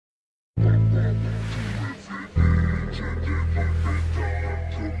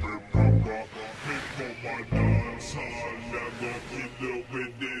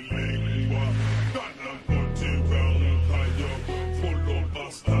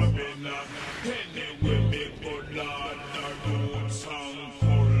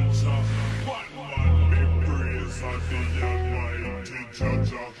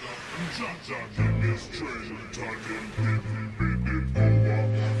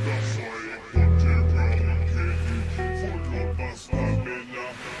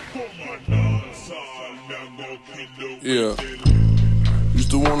Yeah. Used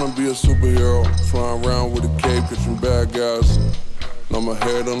to wanna be a superhero, flying around with a cape, catching bad guys. Now my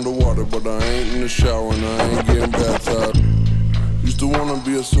head underwater, but I ain't in the shower and I ain't getting baptized. Used to wanna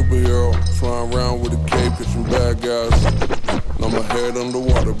be a superhero, flying around with a cape, catching bad guys. Now my head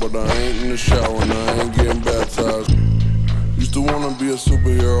underwater, but I ain't in the shower and I ain't getting baptized. Used to wanna be a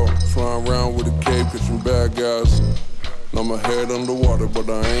superhero, flying around with a cape, catching bad guys. Now my head underwater, but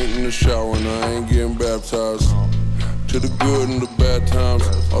I ain't in the shower and I ain't getting baptized. To the good and the bad times,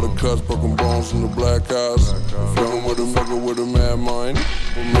 all the cuts, broken bones, and the black eyes. Fucking with a fucker with a mad mind.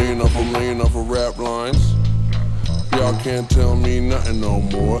 A million off of rap lines. Y'all can't tell me nothing no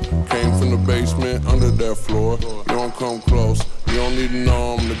more. Came from the basement, under that floor. You don't come close, you don't need to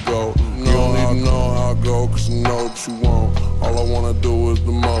know I'm the GOAT. You don't need to know how I go, cause I know what you want. All I wanna do is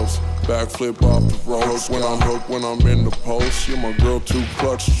the most. Backflip off the ropes when I'm hooked, when I'm in the post. You're my girl, too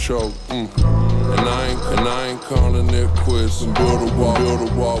clutch to choke. And I ain't calling it quits. And build a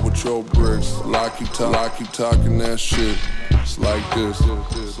wall with your bricks. I keep talking that shit. It's like this.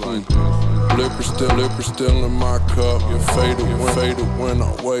 Liquor still in my cup. You're faded when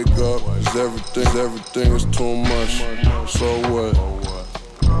I wake up. Cause everything is too much. So what?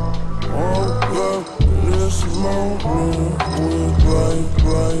 Woke up this morning with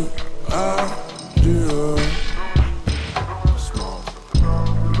bright idea.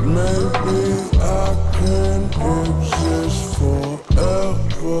 Maybe I can exist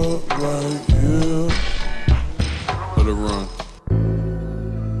forever right here. Let it run.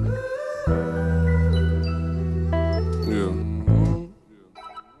 Yeah.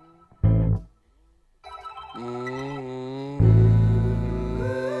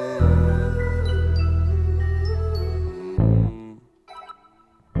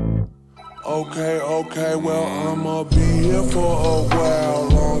 Okay, well I'ma be here for a while,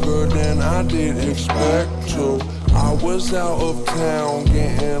 longer than I did expect to. I was out of town,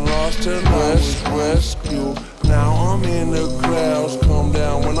 getting lost to rescue. Now I'm in the clouds, come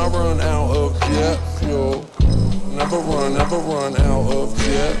down when I run out of jet fuel. Never run out of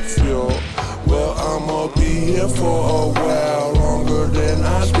jet fuel. Well, I'ma be here for a while, longer than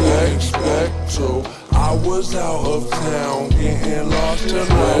I did expect to. I was out of town, getting lost to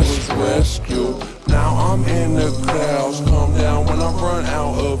rescue. Now I'm in the clouds, come down when I run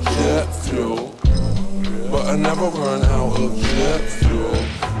out of jet fuel. But I never run out of jet fuel.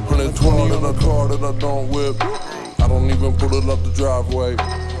 120 in a car that I don't whip. I don't even put it up the driveway.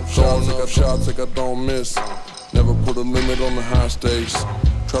 Shots like I don't miss. Never put a limit on the high stakes.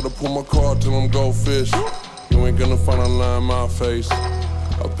 Try to pull my car till I'm go fish. You ain't gonna find a line in my face.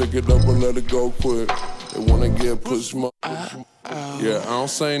 I pick it up and let it go quick. They wanna get pushed. Yeah, I don't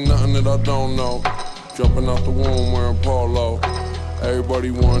say nothing that I don't know. Jumping out the womb wearing polo.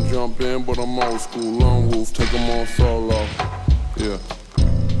 Everybody wanna jump in, but I'm old school. Lone wolf, take them on solo. Yeah.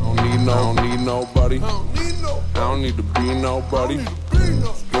 I don't need nobody. I don't need to be nobody.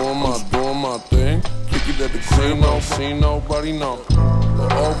 Doing my thing. Kick it at the casino, see nobody, no.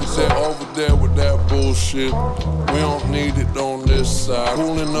 Over there with that bullshit. We don't need it on this side.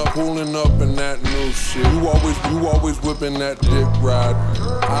 Pulling up in that new shit. You always whipping that dick ride.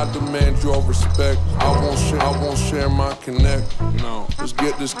 I demand your respect. I won't share my connect. No, let's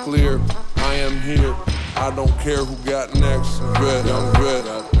get this clear. I am here. I don't care who got next. Young vet.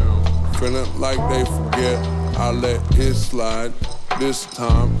 Feeling like they forget. I let it slide. This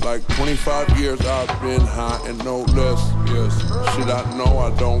time, like 25 years I've been high and no less. Yes, shit I know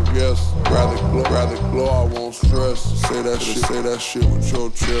I don't guess. Rather glow, I won't stress. Say that shit with your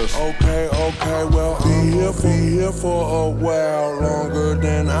chest. Okay, well be here for a while, longer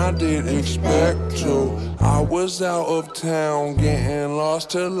than I did expect to. I was out of town, getting lost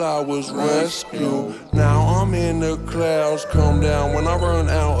till I was rescued. Now I'm in the clouds, come down when I run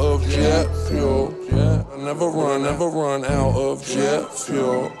out of jet fuel. I never run out of jet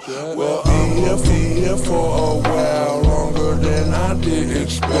fuel. Well, I'll be here for a while, longer than I did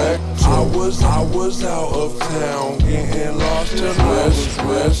expect to. I was out of town, getting lost till I was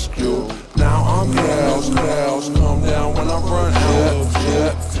rescued. Now I'm in clouds, come down when I run out of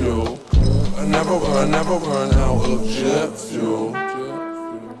jet fuel. I never run out of of jet fuel.